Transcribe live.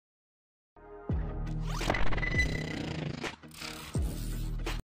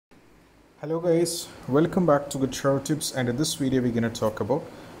Hello guys, welcome back to Guitar Tips, and in this video we're going to talk about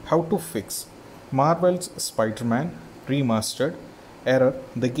how to fix Marvel's Spider-Man Remastered error.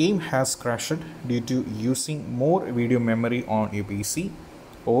 The game has crashed due to using more video memory on your PC,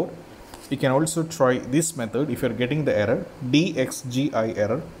 or you can also try this method if you're getting the error DXGI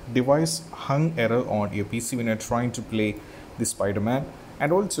error, device hung error on your PC when you're trying to play the Spider-Man.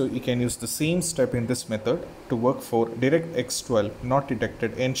 And also you can use the same step in this method to work for DirectX12 Not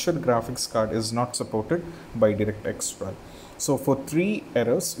Detected. Ensure graphics card is not supported by DirectX12. So for 3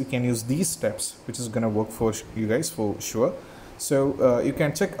 errors you can use these steps, which is gonna work for you guys for sure. So you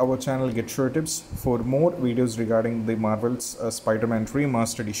can check our channel Get Tips for more videos regarding the Marvel's Spider-Man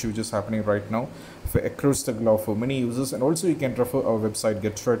Remastered issue which is happening right now across the globe for many users. And also you can refer our website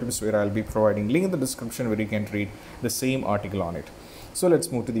Get Tips, where I'll be providing link in the description where you can read the same article on it. So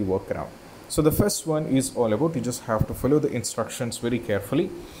let's move to the workaround. So the first one is all about you just have to follow the instructions very carefully.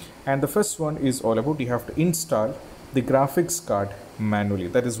 And the first one is all about you have to install the graphics card manually.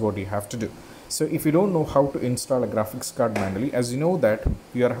 That is what you have to do. So if you don't know how to install a graphics card manually, as you know that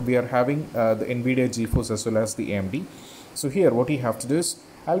we are having the NVIDIA GeForce as well as the AMD. So here what you have to do is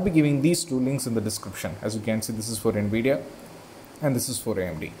I'll be giving these two links in the description. As you can see, this is for NVIDIA and this is for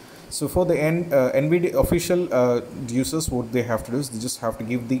AMD. So for the NVIDIA official users, what they have to do is they just have to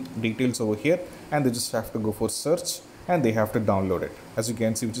give the details over here, and they just have to go for search and they have to download it. As you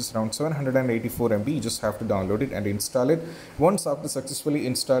can see, which is around 784 MB. You just have to download it and install it. Once after successfully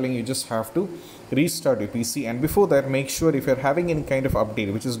installing, you just have to restart your PC. And before that, make sure if you're having any kind of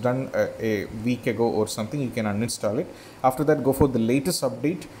update which is done a week ago or something, you can uninstall it. After that, go for the latest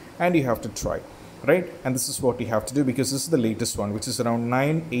update and you have to try. Right, and this is what you have to do because this is the latest one, which is around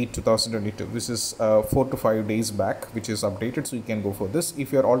 9/8/2022. This is 4 to 5 days back, which is updated. So you can go for this.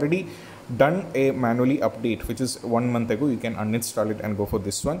 If you're already done a manually update, which is 1 month ago, you can uninstall it and go for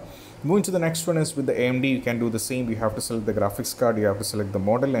this one. Moving to the next one is with the AMD. You can do the same. You have to select the graphics card, you have to select the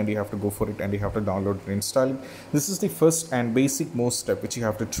model, and you have to go for it, and you have to download and install it. This is the first and basic most step which you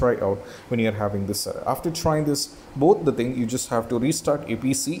have to try out when you're having this error. After trying this, both the thing, you just have to restart your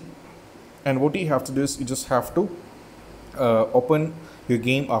PC. And what you have to do is you just have to open your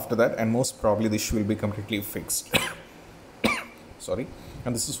game after that, and most probably the issue will be completely fixed. Sorry.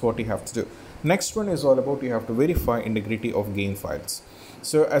 And this is what you have to do. Next one is all about you have to verify integrity of game files.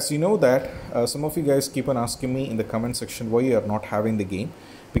 So as you know that some of you guys keep on asking me in the comment section why you are not having the game,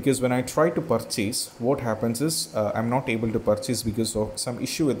 because when I try to purchase, what happens is I'm not able to purchase because of some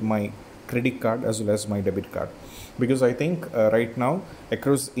issue with my credit card as well as my debit card. Because I think right now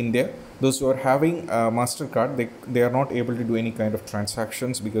across India, those who are having MasterCard, they are not able to do any kind of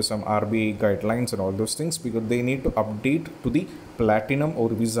transactions because some RBI guidelines and all those things, because they need to update to the Platinum or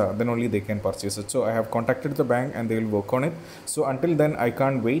Visa, then only they can purchase it. So I have contacted the bank and they will work on it. So until then I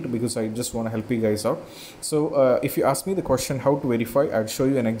can't wait, because I just want to help you guys out. So if you ask me the question how to verify, I'll show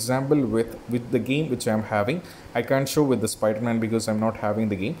you an example with the game which I'm having. I can't show with the Spider-Man because I'm not having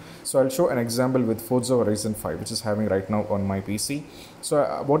the game. So I'll show an example with Forza Horizon 5, which is having right now on my PC. So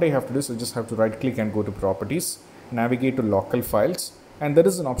what I have to do is I just have to right click and go to properties, navigate to local files, and there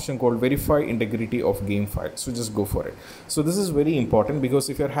is an option called verify integrity of game file. So just go for it. So this is very important, because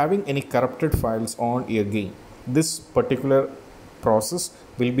if you're having any corrupted files on your game, this particular process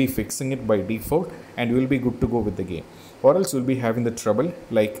will be fixing it by default, and you will be good to go with the game. Or else you'll be having the trouble,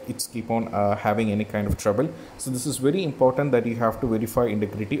 like it's keep on having any kind of trouble. So this is very important that you have to verify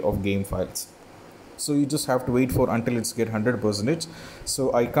integrity of game files. So you just have to wait for until it's get 100%.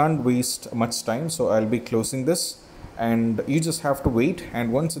 So I can't waste much time, so I'll be closing this, and you just have to wait.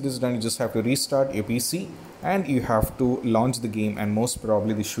 And once it is done, you just have to restart your PC and you have to launch the game, and most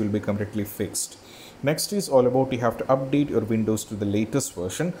probably the issue will be completely fixed. Next is all about you have to update your Windows to the latest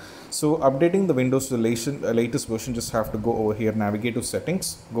version. So updating the Windows to the latest version, just have to go over here, navigate to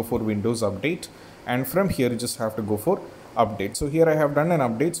settings, go for Windows Update, and from here you just have to go for update. So here I have done an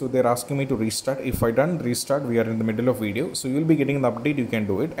update, so they're asking me to restart. If I done restart, we are in the middle of video, so you'll be getting the update, you can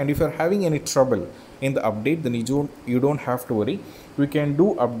do it. And if you're having any trouble in the update, then you don't have to worry. We can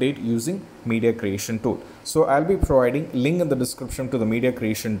do update using media creation tool. So I'll be providing link in the description to the media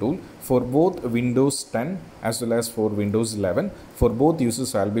creation tool for both Windows 10 as well as for Windows 11. For both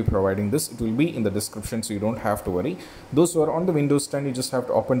users, I'll be providing this. It will be in the description, so you don't have to worry. Those who are on the Windows 10, you just have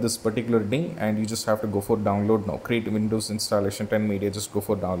to open this particular link and you just have to go for download now. Create Windows installation 10 media, just go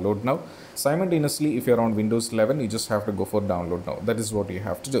for download now. Simultaneously, if you're on Windows 11, you just have to go for download now. That is what you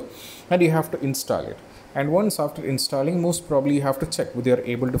have to do, and you have to install it. And once after installing, most probably you have to check whether you're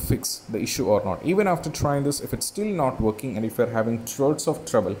able to fix the issue or not. Even after trying this, if it's still not working and if you're having sorts of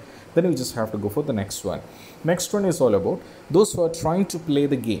trouble, then you just have to go for the next one. Next one is all about those who are trying to play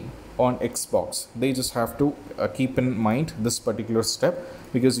the game on Xbox, they just have to keep in mind this particular step,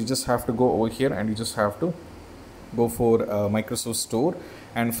 because you just have to go over here and you just have to go for Microsoft Store,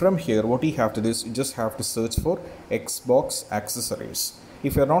 and from here what you have to do is you just have to search for Xbox accessories.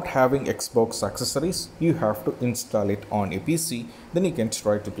 If you're not having Xbox accessories, you have to install it on a PC, then you can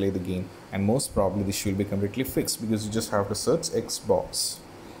try to play the game, and most probably this will be completely fixed, because you just have to search Xbox,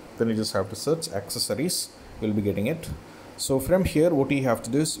 then you just have to search accessories, you'll be getting it. So from here what you have to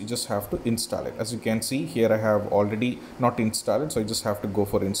do is you just have to install it. As you can see here, I have already not installed it, so I just have to go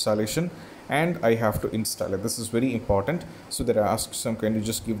for installation and I have to install it. This is very important. So that I ask some, can you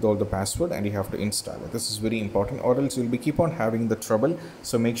just give all the password, and you have to install it. This is very important, or else you'll be keep on having the trouble.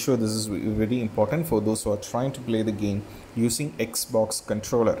 So make sure this is very important for those who are trying to play the game using Xbox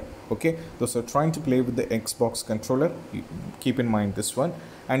controller. Okay, those who are trying to play with the Xbox controller, keep in mind this one.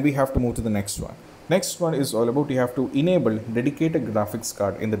 And we have to move to the next one. Next one is all about, you have to enable dedicated graphics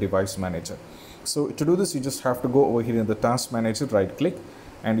card in the device manager. So to do this, you just have to go over here in the task manager, right click,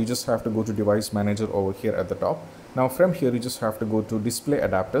 and you just have to go to device manager over here at the top. Now from here you just have to go to display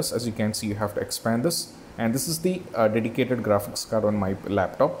adapters. As you can see, you have to expand this, and this is the dedicated graphics card on my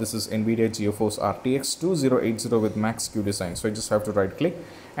laptop. This is NVIDIA GeForce RTX 2080 with Max Q design. So I just have to right click,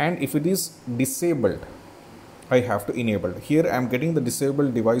 and if it is disabled, I have to enable. Here I am getting the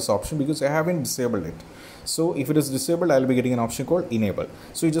disabled device option because I haven't disabled it. So if it is disabled, I'll be getting an option called enable.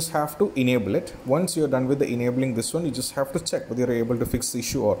 So you just have to enable it. Once you're done with the enabling this one, you just have to check whether you're able to fix the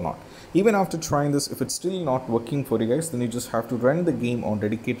issue or not. Even after trying this, if it's still not working for you guys, then you just have to run the game on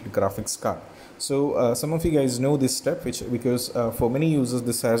dedicated graphics card. So some of you guys know this step, because for many users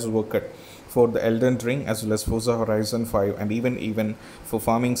this has worked for the Elden Ring as well as Forza Horizon 5, and even for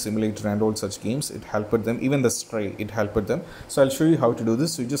Farming Simulator and all such games, it helped them. Even the Stray, it helped them. So I'll show you how to do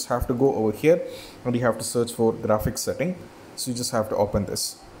this. So you just have to go over here and you have to search for graphics setting. So you just have to open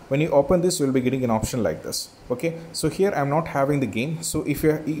this. When you open this, you will be getting an option like this. Okay, so here I'm not having the game. So if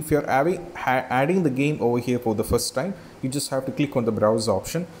you're adding the game over here for the first time, you just have to click on the browse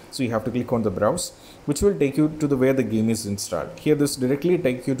option. So you have to click on the browse, which will take you to the where the game is installed. Here this directly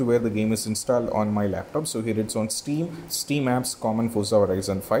take you to where the game is installed on my laptop. So here it's on Steam Apps, Common, Forza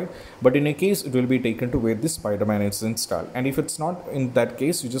Horizon 5. But in a case, it will be taken to where the Spider-Man is installed. And if it's not in that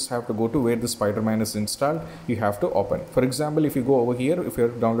case, you just have to go to where the Spider-Man is installed. You have to open. For example, if you go over here, if you're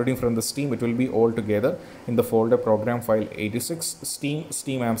downloading from the Steam, it will be all together in the folder program file 86 Steam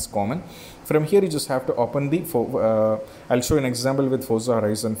Apps Common. From here you just have to open the I'll show an example with Forza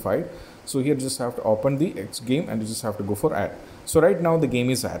Horizon 5. So here you just have to open the game and you just have to go for add. So right now the game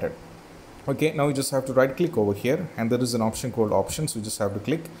is added. Okay, now you just have to right click over here and there is an option called options. You just have to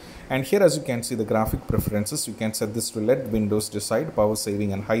click, and here as you can see the graphic preferences, you can set this to let Windows decide power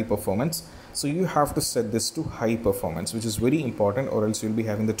saving and high performance. So you have to set this to high performance, which is very important, or else you'll be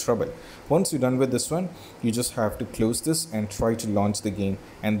having the trouble. Once you're done with this one, you just have to close this and try to launch the game.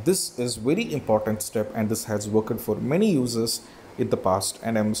 And this is very important step, and this has worked for many users in the past,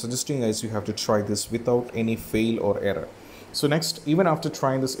 and I'm suggesting guys you have to try this without any fail or error. So next, even after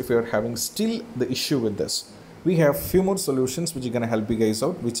trying this, if you're having still the issue with this, we have few more solutions which are gonna help you guys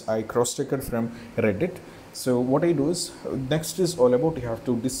out, which I cross-checked from Reddit. So what I do is, next is all about, you have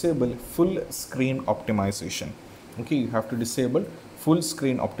to disable full screen optimization. Okay, you have to disable full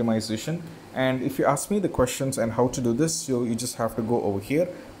screen optimization. And if you ask me the questions and how to do this, so you just have to go over here,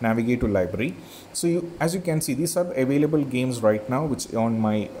 navigate to library. So as you can see, these are available games right now which on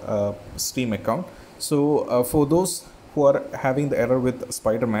my Steam account. So for those who are having the error with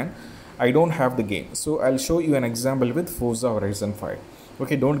Spider-Man, I don't have the game. So I'll show you an example with Forza Horizon 5.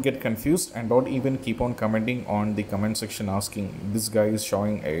 Okay, don't get confused and don't even keep on commenting on the comment section asking this guy is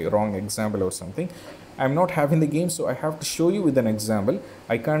showing a wrong example or something. I'm not having the game, so I have to show you with an example.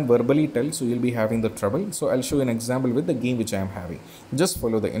 I can't verbally tell, so you'll be having the trouble. So I'll show you an example with the game which I am having. Just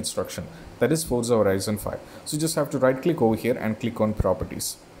follow the instruction. That is Forza Horizon 5. So you just have to right click over here and click on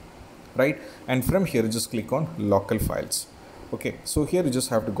properties. Right, and from here just click on local files. Okay, so here you just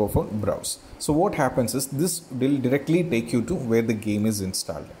have to go for browse. So what happens is this will directly take you to where the game is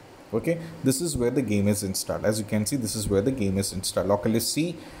installed. Okay, this is where the game is installed. As you can see, this is where the game is installed. Localist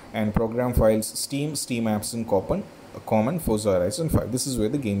C and program files Steam Apps in Common, Forza Horizon 5. This is where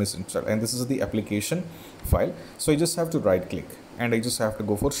the game is installed, and this is the application file. So I just have to right click and I just have to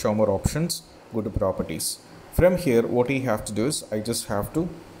go for show more options, go to properties. From here what I have to do is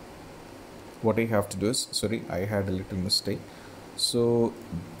sorry, I had a little mistake. So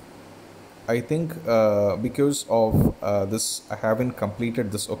I think because of this I haven't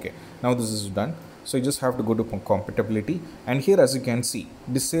completed this. Okay, now this is done. So you just have to go to compatibility, and here as you can see,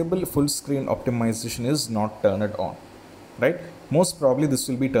 disable full screen optimization is not turned on. Right, Most probably this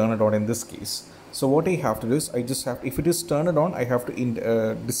will be turned on in this case. So what I have to do is I just have, if it is turned on, I have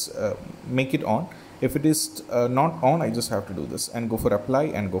to make it on. If it is not on, I just have to do this and go for apply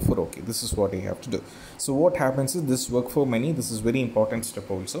and go for OK. This is what I have to do. So what happens is this work for many. This is very important step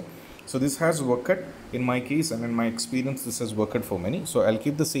also. So this has worked in my case, and in my experience this has worked for many. So I'll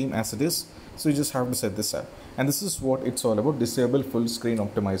keep the same as it is. So you just have to set this up, and this is what it's all about: disable full screen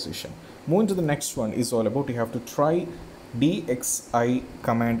optimization. Moving to the next one is all about, you have to try DXI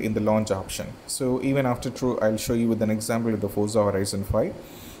command in the launch option. So even after true, I'll show you with an example of the Forza Horizon 5.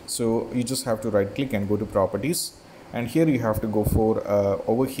 So you just have to right click and go to properties, and here you have to go for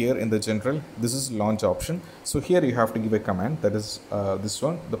over here in the general, this is launch option. So here you have to give a command, that is this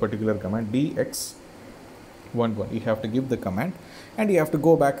one, the particular command DX11. You have to give the command, and you have to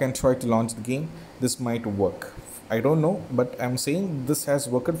go back and try to launch the game. This might work, I don't know, but I'm saying this has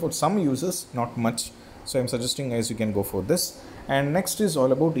worked for some users, not much. So I'm suggesting guys you can go for this. And next is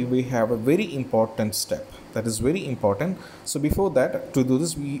all about, we have a very important step that is very important. So before that, to do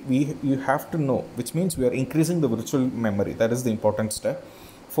this, you have to know, which means we are increasing the virtual memory. That is the important step.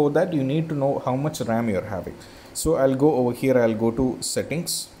 For that you need to know how much RAM you are having. So I'll go over here, I'll go to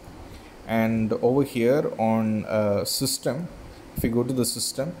settings, and over here on system, if you go to the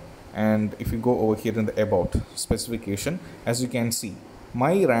system and if you go over here in the about specification, as you can see,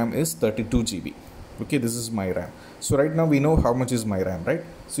 my RAM is 32 GB. Okay, this is my RAM. So right now we know how much is my RAM, right?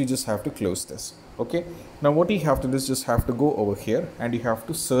 So you just have to close this. Okay, now what you have to do is just have to go over here and you have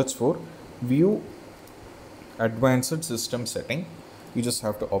to search for view advanced system setting. You just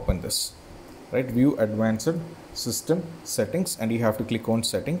have to open this, right? View advanced system settings, and you have to click on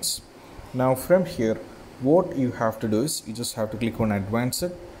settings. Now from here, what you have to do is you just have to click on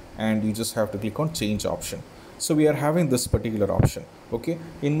advanced, and you just have to click on change option. So we are having this particular option. Okay,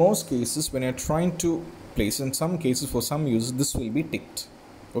 in most cases when you're trying to place, in some cases for some users this will be ticked.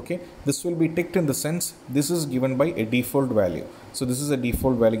 Okay, this will be ticked in the sense this is given by a default value. So this is a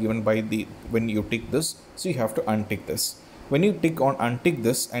default value given by the, when you tick this, so you have to untick this. When you tick on untick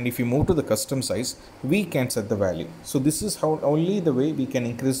this, and if you move to the custom size, we can set the value. So this is how only the way we can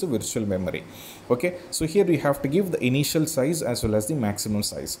increase the virtual memory. Okay, so here we have to give the initial size as well as the maximum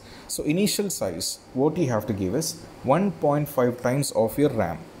size. So initial size, what you have to give is 1.5 times of your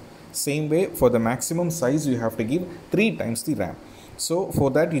RAM. Same way for the maximum size, you have to give 3 times the RAM. So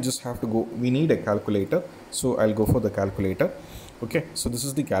for that you just have to go, we need a calculator. So I'll go for the calculator. Okay, so this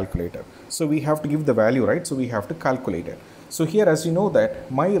is the calculator. So we have to give the value, right? So we have to calculate it. So here, as you know that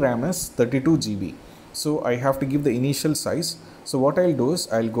my RAM is 32 GB. So I have to give the initial size. So what I'll do is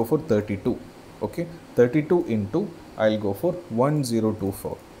I'll go for 32. Okay, 32 into, I'll go for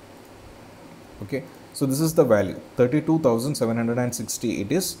 1024. Okay, so this is the value,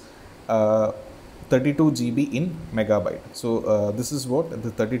 32,768 is 32 GB in megabyte. So this is what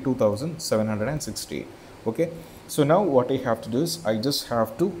the 32,768. Okay, so now what I have to do is I just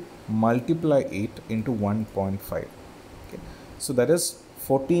have to multiply it into 1.5. Okay, so that is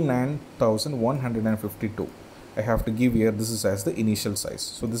 49,152. I have to give here, this is as the initial size.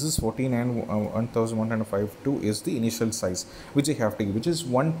 So this is 49,152 is the initial size which I have to give, which is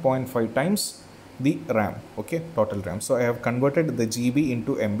 1.5 times the RAM. Okay, total RAM. So I have converted the GB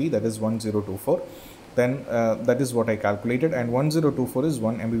into MB, that is 1024. Then that is what I calculated, and 1024 is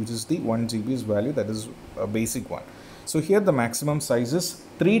 1 MB, which is the 1 GB's value, that is a basic one. So here the maximum size is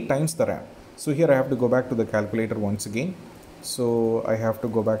 3 times the RAM. So here I have to go back to the calculator once again. So I have to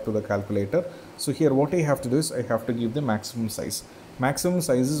go back to the calculator. So here what I have to do is I have to give the maximum size. Maximum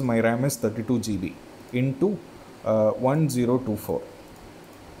size is, my RAM is 32 GB into 1024.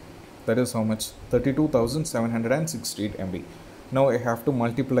 That is how much? 32,768 MB. Now I have to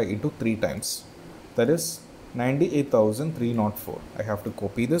multiply into 3 times. That is 98,304. I have to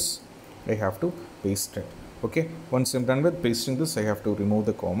copy this. I have to paste it. Okay, once I'm done with pasting this, I have to remove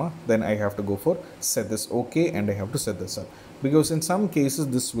the comma. Then I have to go for set this okay, and I have to set this up, because in some cases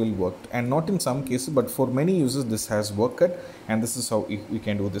this will work, and not in some cases, but for many users this has worked, and this is how you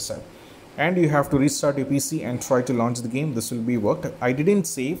can do this app. And you have to restart your PC and try to launch the game. This will be worked. I didn't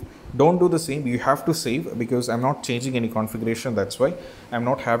save. Don't do the same. You have to save, because I'm not changing any configuration. That's why I'm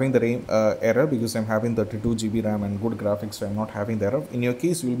not having the RAM error, because I'm having 32 GB RAM and good graphics, so I'm not having the error. In your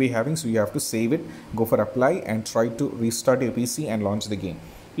case, you will be having, so you have to save it, go for apply, and try to restart your PC and launch the game.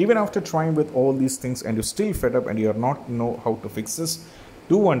 Even after trying with all these things and you're still fed up and you're not know how to fix this,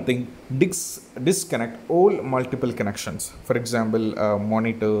 do one thing: disconnect all multiple connections. For example,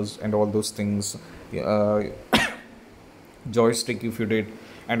 monitors and all those things, joystick if you did,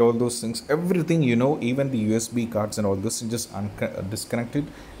 and all those things, everything, even the USB cards and all this, you just disconnect it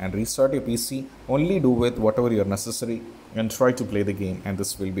and restart your PC. Only do with whatever you're necessary and try to play the game, and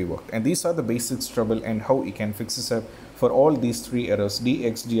this will be worked. And these are the basics trouble and how you can fix this up for all these three errors: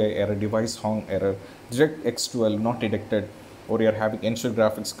 DXDI error, device home error, DirectX12 not detected, or you're having ensure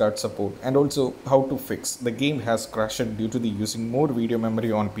graphics card support, and also how to fix the game has crashed due to the using more video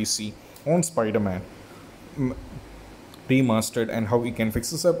memory on PC on Spider-Man remastered, and how we can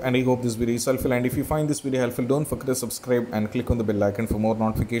fix this up. And I hope this video is helpful, and if you find this video helpful, don't forget to subscribe and click on the bell icon for more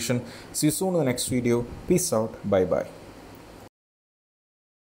notification. See you soon in the next video. Peace out. Bye bye.